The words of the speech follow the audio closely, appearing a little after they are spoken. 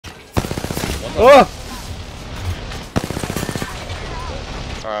Oh!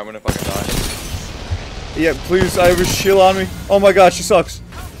 Alright, I'm gonna fucking die. Yeah, please, I have a shield on me. Oh my gosh, she sucks.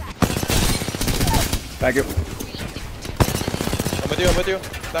 Thank you. I'm with you.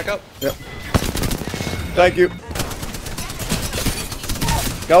 Back up. Yep. Thank you.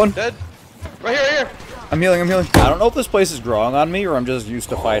 Going? Dead. Right here. I'm healing. I don't know if this place is growing on me or I'm just used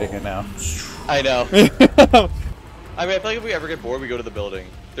to fighting it now. I know. I mean, I feel like if we ever get bored, we go to the building.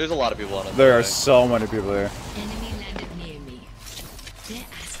 There's a lot of people on it. There are so many people there. Enemy landed near me. They're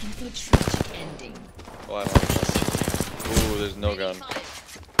asking for a tragic ending. Oh, I like this. Ooh, there's no gun.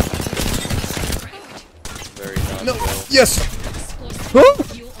 Very non-skill. No. Yes. Huh?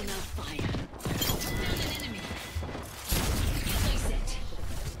 You are now fire.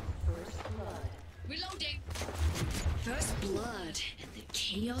 Reloading. First blood, and the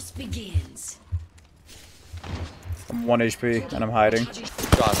chaos begins. I'm 1 HP and I'm hiding. John's going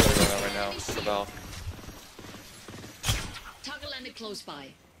on right now. The bell. Target landed close by.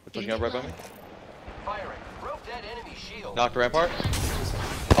 They're pushing up right by me. Firing. Broke dead enemy shield. Knocked rampart.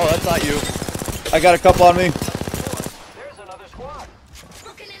 Oh, that's not you. I got a couple on me. There's another squad.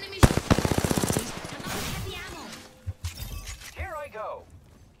 Broken enemy. I'm out of heavy ammo. Here I go.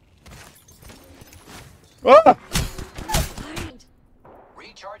 Ah! Fired.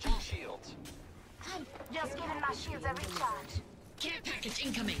 Recharging shields. Just giving my shields a recharge. Care package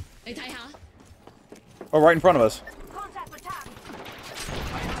incoming. Hey, Tai Ha. Oh, right in front of us. Contact with target.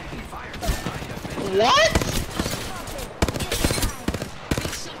 What?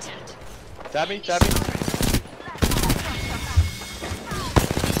 Being shot at. Tab me.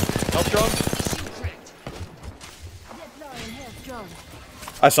 Help drone. Shield cracked. Deploying health drone.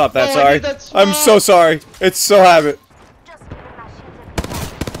 I stopped that, Oh, I sorry. did that I'm so swap. sorry. It's so habit. Just giving my shields a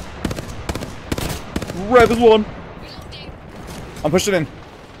recharge. Red is one. Reloading. I'm pushing in.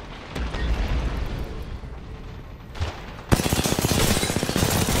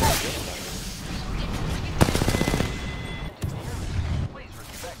 Please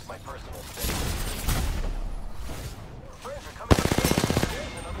respect my personal space. Friends are coming to the gate.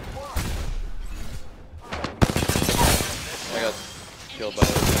 There's another squad. I got killed by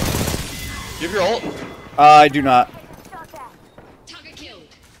it. You have your ult? I do not. Shot down. Target killed.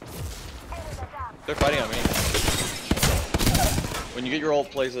 Enemy down. They're fighting on me. When you get your ult,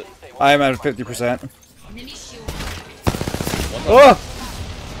 place it. I am at 50%. Enemy shield. Oh!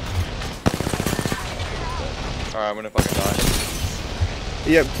 Alright, I'm gonna fucking die.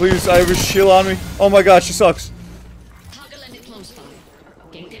 Yeah, please, I have a shield on me. Oh my gosh, she sucks. Target landed close by.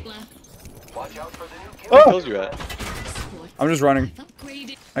 Game Diggler. Watch out for the new kill. Where Oh! kills you at? Squad. I'm just running. I've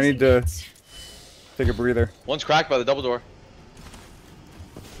upgraded. I need to take a breather. One's cracked by the double door.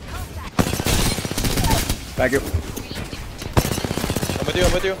 Thank you.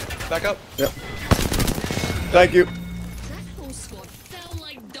 I'm with you. Back up. Yep. Thank you. That whole squad fell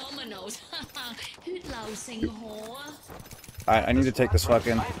like dominoes. Hütlau sing hoa. I need to take this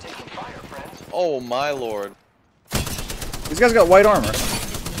fucking. I'm taking fire, friends. Oh my lord. These guys got white armor.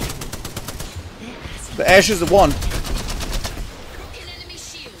 The Ash is the one. Broken enemy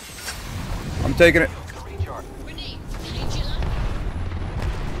shield. I'm taking it. Recharge. Grenade. Angela.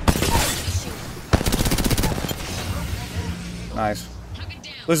 Enemy shield. Nice. Target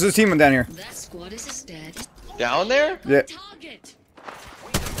down. There's a team down here. That squad is dead. Down there? Yeah, Target.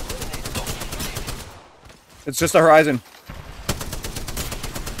 it's just a horizon.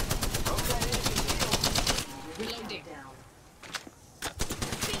 Reloading.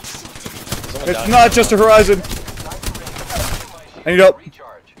 Someone It's down not just a horizon. I need help.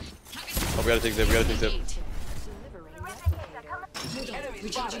 Recharge. Oh, we gotta take zip.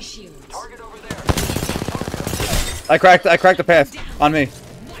 Recharging shields. Target over there. I cracked the path on me.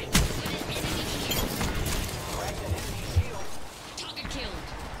 Target killed.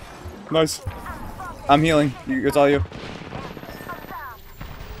 Nice. I'm healing. It's all you.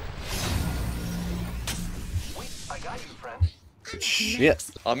 I got you, friend. Shit.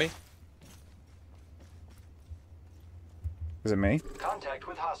 On me? Is it me? Contact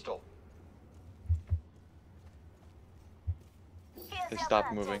with hostile. They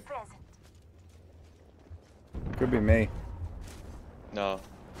stopped moving. Could be me. No.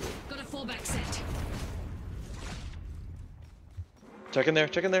 Got a fallback set. Check in there.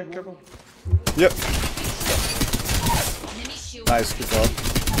 Careful. Yep. Enemy shield. Nice. Good job.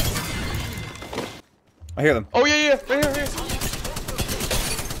 I hear them. Oh, yeah. Right here.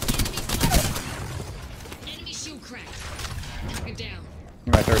 Enemy shield cracked. Target down.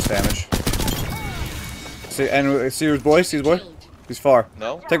 My thirst damage. See, and see his boy? See his boy? Killed. He's far.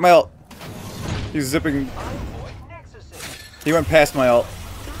 No? Take my ult. He's zipping. Nexus in. He went past my ult.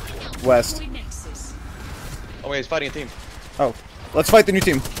 West. Avoid Nexus. Oh wait, he's fighting a team. Oh, let's fight the new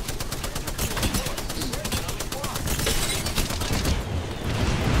team.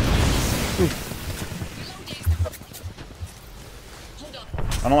 Hold up.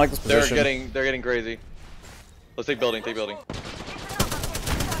 I don't like this position. They're getting crazy. Let's take building, take building.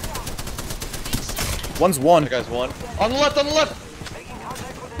 One's one. That guy's one. On the left, on the left!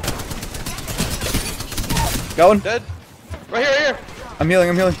 Going. Dead. Right here, right here! I'm healing,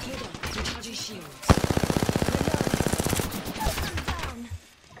 I'm healing. Hold up. Recharging shields.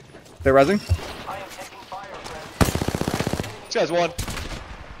 They're rezzing. I am taking fire, friends. This guy's one.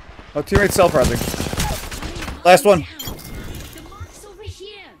 Oh, teammate's self-rezzing. Last one. The mark's over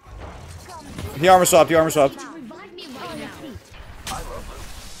here. He armor swapped, he armor swapped. Revive me right now.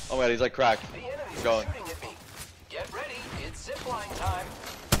 Oh my god, he's like cracked. The enemy's Going. shooting at me. Get ready, it's zipline time.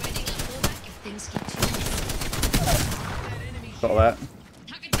 Ready to pull back if things get too close. Saw that.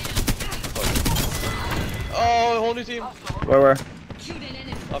 Target down. Oh, a whole new team. Where? Shoot an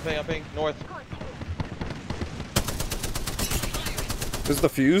enemy. Up ping, north. This is the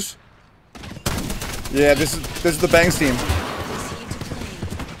fuse? Yeah, this is the Bangs team. This here to play.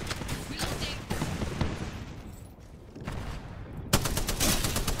 Reloading.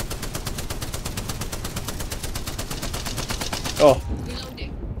 Oh,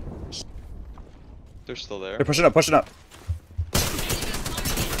 Reloading. They're still there. they're pushing up, pushing up.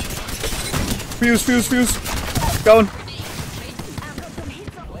 Fuse, fuse, fuse. Going.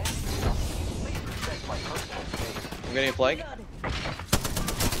 I'm getting a flank.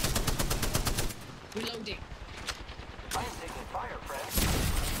 Reloading. I am taking fire, friends.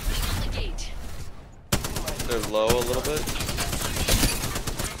 On the gate. They're low a little bit.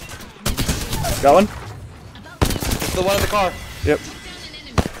 Going. It's the one in the car. Yep. Down an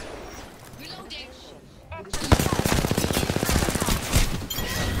enemy. Reloading.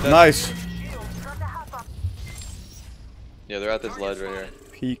 Nice. Yeah, they're at this ledge right here.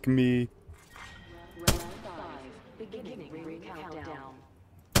 Peek me.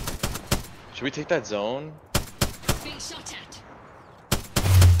 Should we take that zone? Being shot at.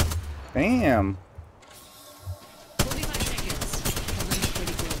 Bam. 45 seconds. Covering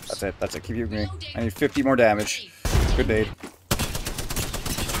pretty close. That's it. Keep using me. I need 50 more damage. Good nade.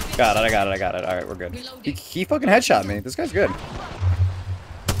 Got it, I got it. Alright, we're good. He fucking headshot me. This guy's good.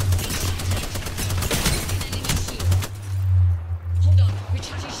 Hold on,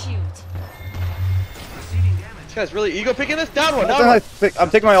 recharging shield. This guy's really ego picking this. Down one, down I'm one.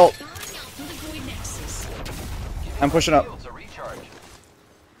 taking my ult. Bowing out through the void nexus. I'm pushing up. Shields are recharged.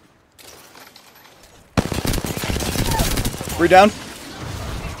 3 down.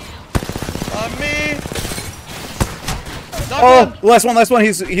 On me. Knock Oh, one. last one.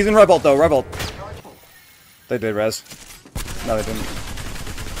 He's in Revolt though. Revolt. They did res. No, they didn't.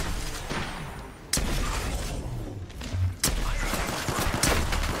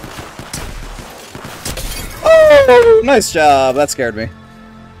 Oh, nice job. That scared me.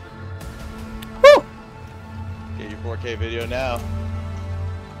 Woo! Get your 4K video now. I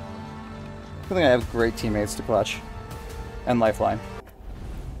think I have great teammates to clutch. And lifeline.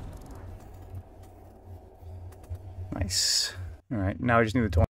 Nice. Alright, now I just need the 20.